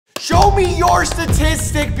Show me your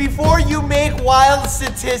statistic before you make wild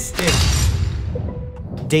statistics.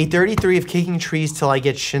 Day 33 of kicking trees till I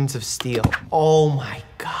get shins of steel. Oh my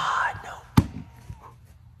God, no.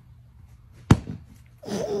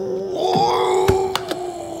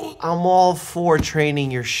 I'm all for training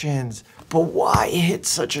your shins, but why hit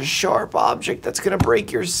such a sharp object that's gonna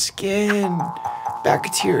break your skin?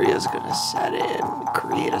 Bacteria's gonna set in,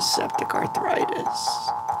 create a septic arthritis.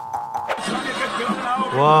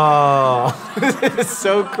 Whoa, this is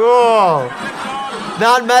so cool.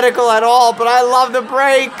 Not medical at all, but I love the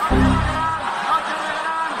break.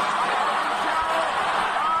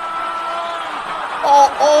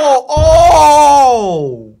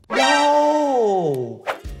 Oh, no.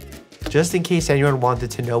 Just in case anyone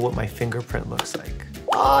wanted to know what my fingerprint looks like.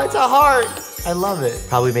 Oh, it's a heart. I love it.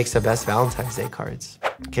 Probably makes the best Valentine's Day cards.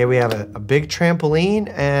 Okay, we have a big trampoline,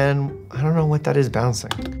 and I don't know what that is bouncing.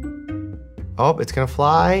 Oh, it's gonna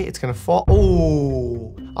fly, it's gonna fall.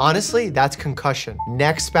 Oh, honestly, that's concussion.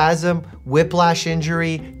 Neck spasm, whiplash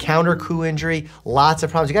injury, counter coup injury, lots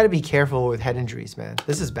of problems. You gotta be careful with head injuries, man.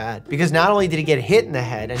 This is bad. Because not only did he get hit in the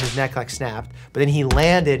head and his neck like snapped, but then he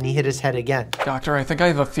landed and he hit his head again. Doctor, I think I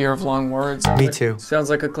have a fear of long words. Me too.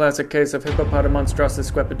 Sounds like a classic case of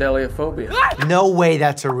hippopotamonstrossus squepidaliophobia. No way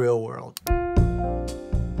that's a real world.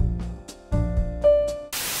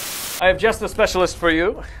 I have just the specialist for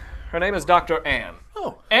you. Her name is Dr. Ann.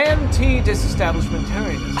 Oh.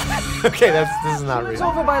 Anti-disestablishmentarianism. Okay, this is not real. It's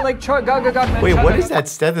over by Lake Chargaga. Wait, what is that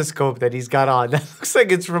stethoscope that he's got on? That looks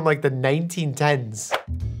like it's from like the 1910s.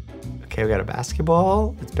 Okay, we got a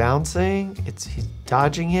basketball. It's bouncing. He's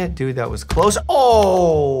dodging it. Dude, that was close.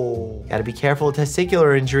 Oh! Gotta be careful with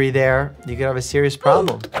testicular injury there. You could have a serious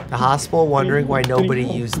problem. The hospital wondering why nobody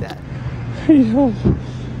used that. I need help.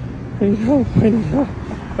 I need help. I need help.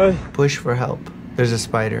 Push for help. There's a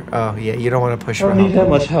spider. Oh, yeah, you don't want to push for help. I don't need that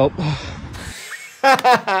much help.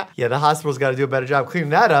 Yeah, the hospital's got to do a better job cleaning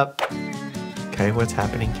that up. Okay, what's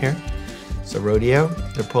happening here? It's a rodeo.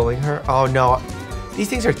 They're pulling her. Oh, no. These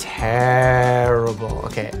things are terrible.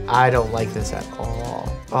 Okay, I don't like this at all.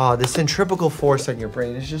 Oh, the centrifugal force on your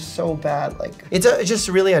brain is just so bad. Like, it's just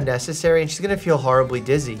really unnecessary, and she's gonna feel horribly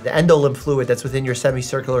dizzy. The endolymph fluid that's within your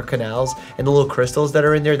semicircular canals and the little crystals that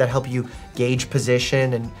are in there that help you gauge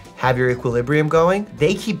position and have your equilibrium going,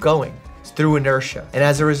 they keep going through inertia. And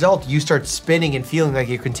as a result, you start spinning and feeling like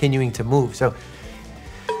you're continuing to move. So,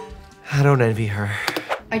 I don't envy her.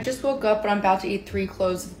 I just woke up, but I'm about to eat 3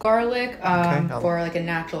 cloves of garlic for like a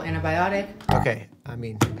natural antibiotic. Okay, I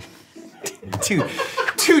mean, dude,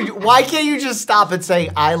 why can't you just stop and say,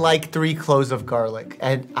 I like 3 cloves of garlic?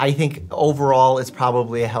 And I think overall it's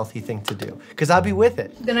probably a healthy thing to do, because I'll be with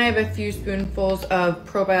it. Then I have a few spoonfuls of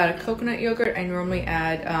probiotic coconut yogurt. I normally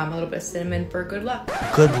add a little bit of cinnamon for good luck.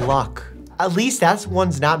 Good luck. At least that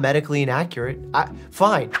one's not medically inaccurate.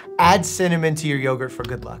 Fine, add cinnamon to your yogurt for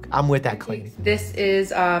good luck. I'm with that claim. This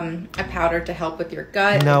is a powder to help with your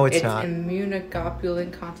gut. No, it's not. It's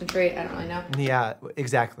immunoglobulin concentrate. I don't really know. Yeah,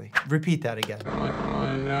 exactly. Repeat that again.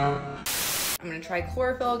 I'm gonna try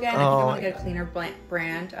chlorophyll again. I think I want to get a cleaner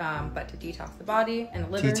brand, but to detox the body and the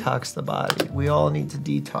liver. Detox the body. We all need to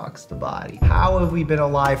detox the body. How have we been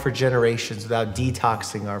alive for generations without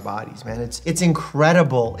detoxing our bodies, man? It's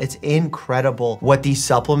incredible. It's incredible what these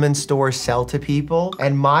supplement stores sell to people.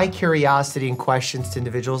 And my curiosity and questions to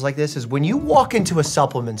individuals like this is when you walk into a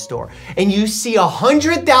supplement store and you see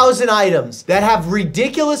 100,000 items that have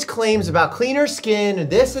ridiculous claims about cleaner skin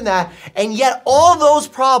and this and that, and yet all those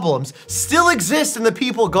problems still exist in the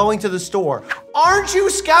people going to the store. Aren't you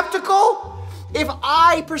skeptical? If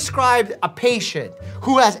I prescribed a patient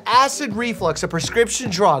who has acid reflux, a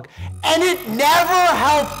prescription drug, and it never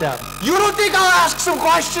helped them, you don't think I'll ask some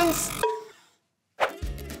questions?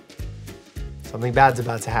 Something bad's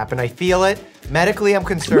about to happen. I feel it. Medically, I'm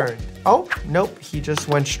concerned. Oh, nope, he just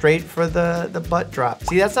went straight for the butt drop.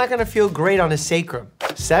 See, that's not gonna feel great on his sacrum.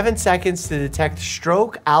 7 seconds to detect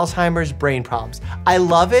stroke, Alzheimer's, brain problems. I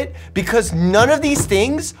love it because none of these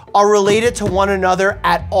things are related to one another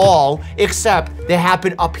at all, except they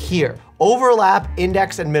happen up here. Overlap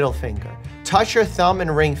index and middle finger. Touch your thumb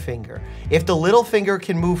and ring finger. If the little finger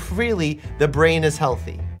can move freely, the brain is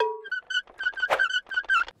healthy.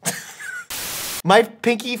 My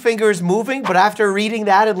pinky finger is moving, but after reading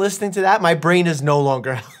that and listening to that, my brain is no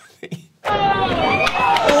longer healthy.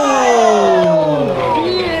 Oh!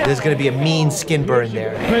 There's gonna be a mean skin burn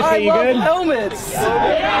there. I love helmets!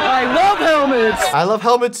 I love helmets! I love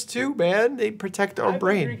helmets too, man. They protect our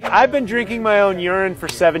brain. I've been drinking my own urine for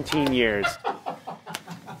 17 years.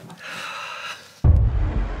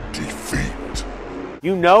 Defeat.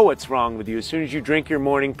 You know what's wrong with you as soon as you drink your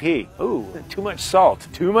morning pee. Ooh, too much salt,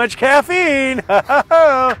 too much caffeine.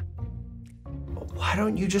 Why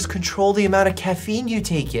don't you just control the amount of caffeine you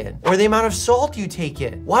take in or the amount of salt you take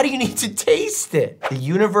in? Why do you need to taste it? The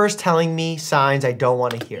universe telling me signs I don't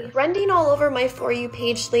want to hear. Trending all over my For You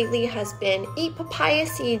page lately has been eat papaya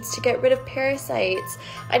seeds to get rid of parasites.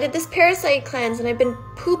 I did this parasite cleanse and I've been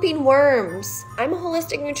pooping worms. I'm a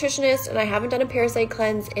holistic nutritionist and I haven't done a parasite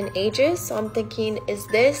cleanse in ages, so I'm thinking, is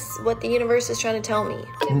this what the universe is trying to tell me?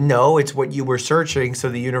 No, it's what you were searching, so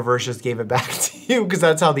the universe just gave it back to you because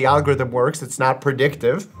that's how the algorithm works. It's not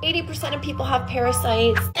predictive. 80% of people have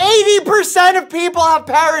parasites. 80% of people have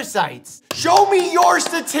parasites. Show me your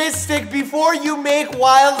statistic before you make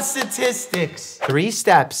wild statistics. 3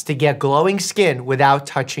 steps to get glowing skin without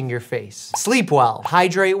touching your face. Sleep well,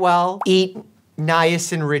 hydrate well, eat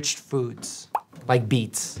niacin-rich foods, like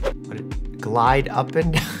beets. Glide up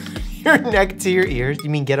and down your neck to your ears. You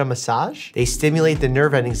mean get a massage? They stimulate the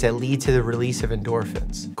nerve endings that lead to the release of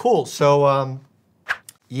endorphins. Cool, so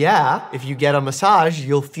yeah, if you get a massage,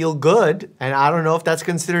 you'll feel good. And I don't know if that's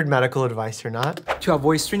considered medical advice or not. To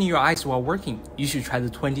avoid straining your eyes while working, you should try the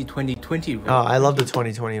 20-20-20 rule. Oh, I love the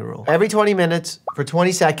 20-20 rule. Every 20 minutes, for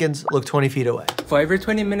 20 seconds, look 20 feet away. For every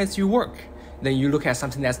 20 minutes you work, then you look at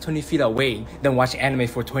something that's 20 feet away, then watch anime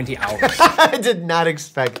for 20 hours. I did not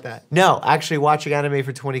expect that. No, actually watching anime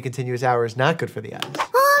for 20 continuous hours is not good for the eyes.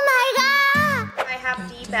 Oh my God! I have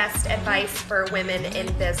the best advice for women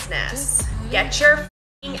in business. Get your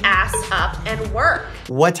ass up and work.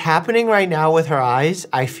 What's happening right now with her eyes,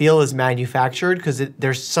 I feel is manufactured because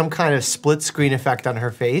there's some kind of split screen effect on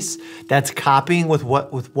her face that's copying with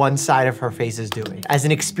what one side of her face is doing. As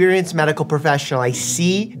an experienced medical professional, I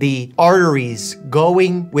see the arteries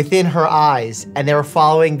going within her eyes and they're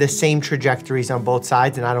following the same trajectories on both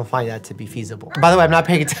sides, and I don't find that to be feasible. By the way, I'm not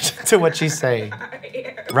paying attention to what she's saying.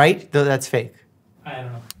 Right? That's fake. I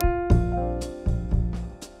don't know.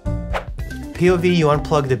 POV, you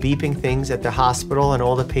unplug the beeping things at the hospital and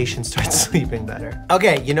all the patients start sleeping better.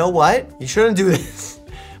 Okay, you know what? You shouldn't do this.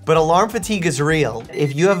 But alarm fatigue is real.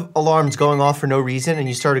 If you have alarms going off for no reason and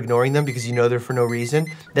you start ignoring them because you know they're for no reason,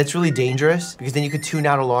 that's really dangerous because then you could tune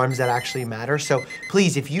out alarms that actually matter. So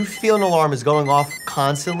please, if you feel an alarm is going off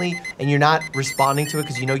constantly and you're not responding to it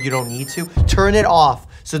because you know you don't need to, turn it off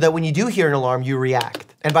so that when you do hear an alarm, you react.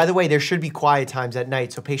 And by the way, there should be quiet times at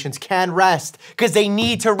night so patients can rest because they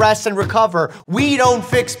need to rest and recover. We don't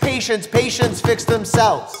fix patients, patients fix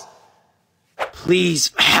themselves.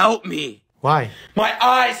 Please help me. Why? My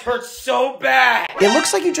eyes hurt so bad. It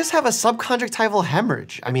looks like you just have a subconjunctival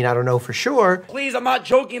hemorrhage. I mean, I don't know for sure. Please, I'm not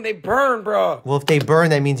joking. They burn, bro. Well, if they burn,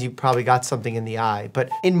 that means you probably got something in the eye. But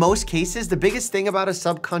in most cases, the biggest thing about a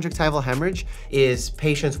subconjunctival hemorrhage is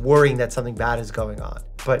patients worrying that something bad is going on.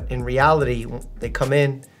 But in reality, they come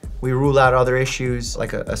in, we rule out other issues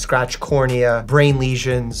like a scratched cornea, brain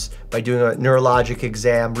lesions, by doing a neurologic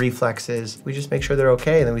exam, reflexes. We just make sure they're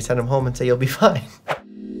okay, and then we send them home and say, you'll be fine.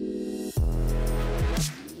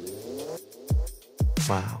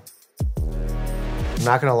 Wow. I'm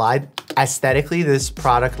not gonna lie, aesthetically, this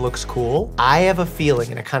product looks cool. I have a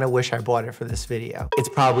feeling, and I kind of wish I bought it for this video, it's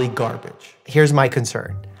probably garbage. Here's my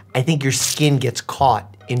concern. I think your skin gets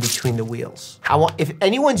caught in between the wheels. If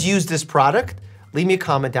anyone's used this product, leave me a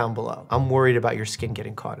comment down below. I'm worried about your skin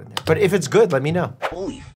getting caught in there. But if it's good, let me know.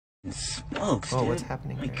 Holy smokes, dude. What's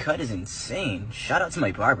happening My here? cut is insane. Shout out to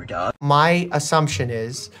my barber, dog. My assumption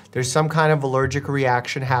is there's some kind of allergic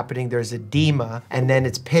reaction happening. There's edema, and then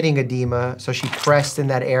it's pitting edema. So she pressed in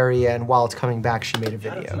that area, and while it's coming back, she made a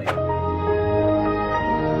video.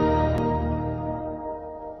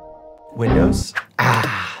 Windows?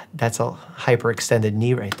 Ah, that's a hyperextended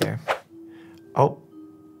knee right there. Oh.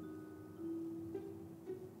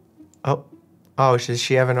 Oh. Oh, does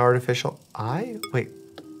she have an artificial eye? Wait,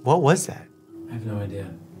 what was that? I have no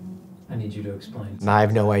idea. I need you to explain. I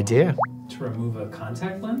have no idea. To remove a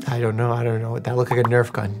contact lens? I don't know. That looked like a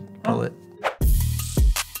Nerf gun bullet.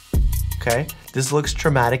 Okay, this looks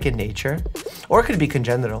traumatic in nature. Or it could be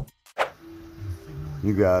congenital.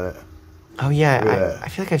 You got it. Oh yeah, I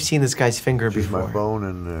feel like I've seen this guy's finger before. My bone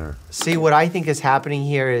in there. See, what I think is happening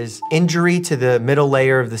here is injury to the middle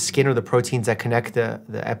layer of the skin or the proteins that connect the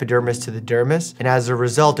epidermis to the dermis. And as a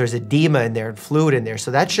result, there's edema in there and fluid in there. So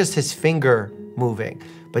that's just his finger moving.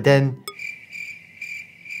 But then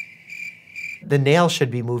the nail should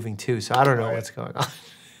be moving too. So I don't know what's going on.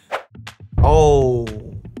 Oh,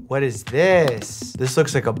 what is this? This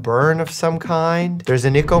looks like a burn of some kind. There's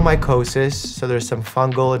onychomycosis, so there's some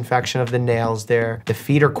fungal infection of the nails there. The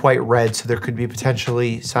feet are quite red, so there could be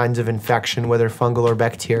potentially signs of infection, whether fungal or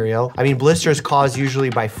bacterial. I mean, blisters caused usually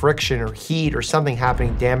by friction or heat or something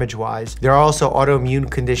happening damage-wise. There are also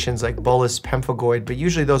autoimmune conditions like bullous pemphigoid, but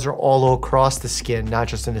usually those are all across the skin, not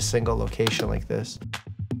just in a single location like this.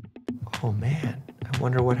 Oh man, I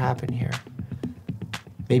wonder what happened here.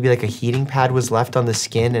 Maybe like a heating pad was left on the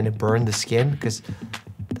skin and it burned the skin, because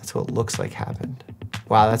that's what it looks like happened.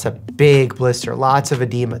 Wow, that's a big blister, lots of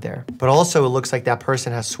edema there. But also it looks like that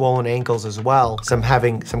person has swollen ankles as well.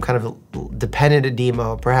 Having some kind of dependent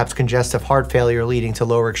edema, perhaps congestive heart failure leading to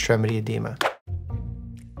lower extremity edema.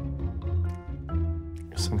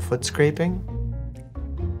 Some foot scraping.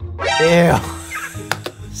 Ew.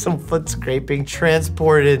 Some foot scraping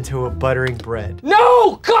transported into a buttering bread.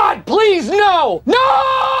 No! God, please, no!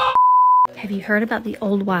 No! Have you heard about the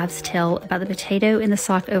old wives' tale about the potato in the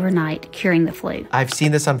sock overnight curing the flu? I've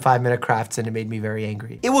seen this on 5 Minute Crafts and it made me very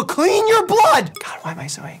angry. It will clean your blood! God, why am I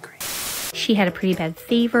so angry? She had a pretty bad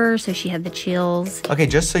fever, so she had the chills. Okay,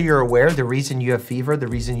 just so you're aware, the reason you have fever, the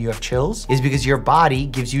reason you have chills, is because your body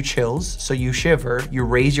gives you chills, so you shiver, you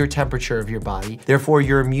raise your temperature of your body. Therefore,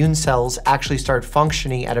 your immune cells actually start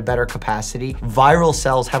functioning at a better capacity. Viral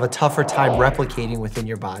cells have a tougher time replicating within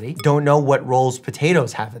your body. Don't know what roles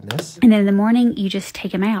potatoes have in this. And then in the morning, you just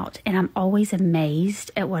take them out, and I'm always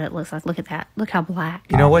amazed at what it looks like. Look at that. Look how black.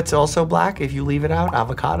 You know what's also black if you leave it out?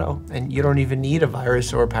 Avocado. And you don't even need a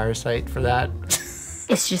virus or a parasite for that.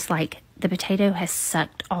 It's just like the potato has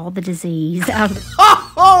sucked all the disease out of the...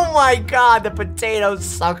 Oh my God, the potato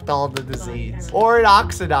sucked all the disease. Or it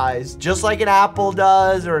oxidized, just like an apple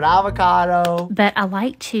does or an avocado. But I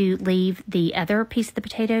like to leave the other piece of the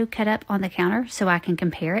potato cut up on the counter so I can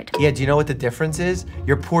compare it. Yeah, do you know what the difference is?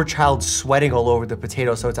 Your poor child's sweating all over the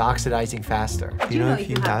potato, so it's oxidizing faster. Do you know if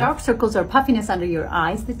you have dark circles or puffiness under your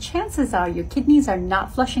eyes, the chances are your kidneys are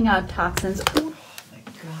not flushing out toxins.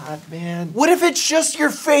 God, man. What if it's just your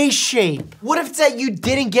face shape? What if it's that you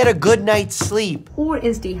didn't get a good night's sleep? Or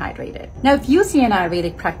is dehydrated. Now, if you see an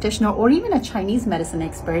Ayurvedic practitioner or even a Chinese medicine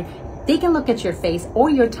expert, they can look at your face or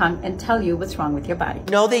your tongue and tell you what's wrong with your body.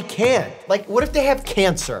 No, they can't. Like, what if they have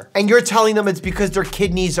cancer and you're telling them it's because their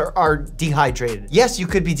kidneys are dehydrated? Yes, you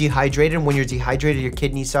could be dehydrated, and when you're dehydrated, your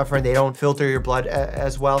kidneys suffer and they don't filter your blood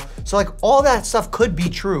as well. So like, all that stuff could be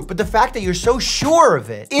true, but the fact that you're so sure of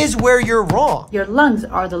it is where you're wrong. Your lungs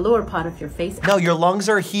are the lower part of your face. No, your lungs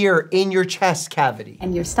are here in your chest cavity.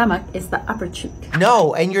 And your stomach is the upper cheek.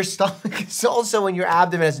 No, and your stomach is also in your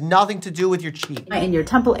abdomen. It has nothing to do with your cheek. In your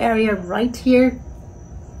temple area, right here,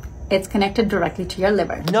 it's connected directly to your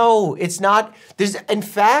liver. No, it's not. There's, in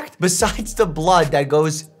fact, besides the blood that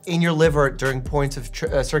goes in your liver during points of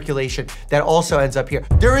circulation, that also ends up here.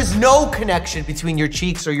 There is no connection between your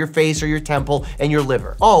cheeks or your face or your temple and your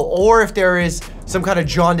liver. Oh, or if there is some kind of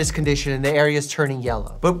jaundice condition and the area is turning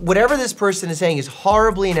yellow. But whatever this person is saying is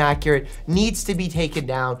horribly inaccurate, needs to be taken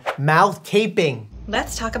down. Mouth taping.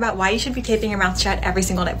 Let's talk about why you should be taping your mouth shut every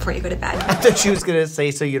single night before you go to bed. I thought she was gonna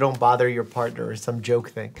say so you don't bother your partner or some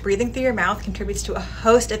joke thing. Breathing through your mouth contributes to a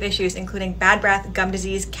host of issues, including bad breath, gum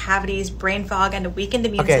disease, cavities, brain fog, and a weakened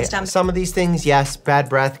immune system. Some of these things, yes, bad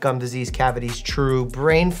breath, gum disease, cavities, true.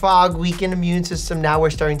 Brain fog, weakened immune system. Now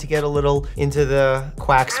we're starting to get a little into the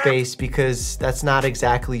quack space because that's not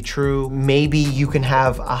exactly true. Maybe you can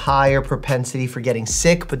have a higher propensity for getting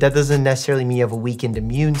sick, but that doesn't necessarily mean you have a weakened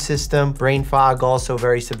immune system. Brain fog, also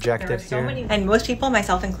very subjective here. And most people,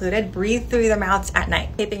 myself included, breathe through their mouths at night.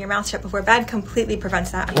 Taping your mouth shut before bed completely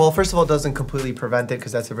prevents that. Well, first of all, it doesn't completely prevent it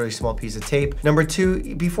because that's a very small piece of tape. Number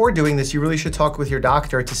two, before doing this, you really should talk with your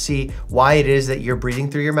doctor to see why it is that you're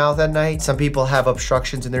breathing through your mouth at night. Some people have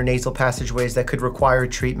obstructions in their nasal passageways that could require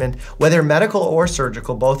treatment. Whether medical or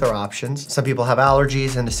surgical, both are options. Some people have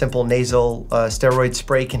allergies and a simple nasal steroid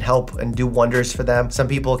spray can help and do wonders for them. Some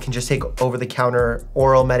people can just take over-the-counter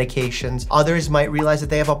oral medications. Others might realize that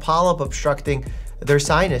they have a polyp obstructing their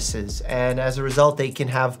sinuses, and as a result they can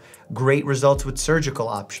have great results with surgical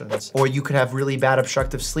options. Or you could have really bad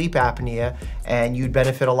obstructive sleep apnea and you'd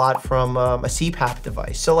benefit a lot from a CPAP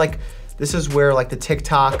device. So like, this is where like the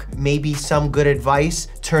TikTok, maybe some good advice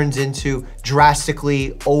turns into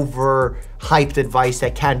drastically over hyped advice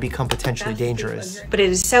that can become potentially dangerous. But it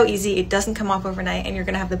is so easy, it doesn't come off overnight, and you're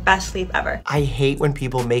gonna have the best sleep ever. I hate when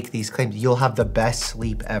people make these claims, you'll have the best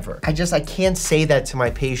sleep ever. I can't say that to my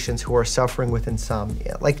patients who are suffering with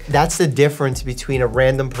insomnia. Like, that's the difference between a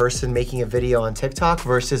random person making a video on TikTok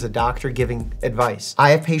versus a doctor giving advice. I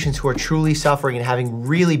have patients who are truly suffering and having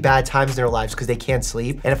really bad times in their lives because they can't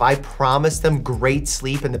sleep. And if I promise them great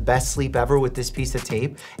sleep and the best sleep ever with this piece of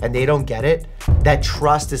tape and they don't get it, that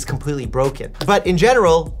trust is completely broken. But in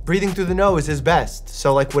general, breathing through the nose is best.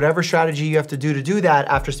 So like whatever strategy you have to do that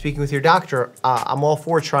after speaking with your doctor, I'm all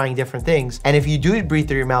for trying different things. And if you do breathe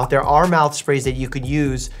through your mouth, there are mouth sprays that you could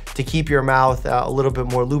use to keep your mouth a little bit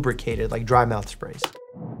more lubricated, like dry mouth sprays.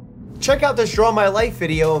 Check out this Draw My Life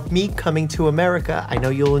video of me coming to America. I know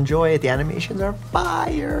you'll enjoy it. The animations are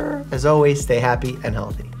fire. As always, stay happy and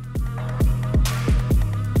healthy.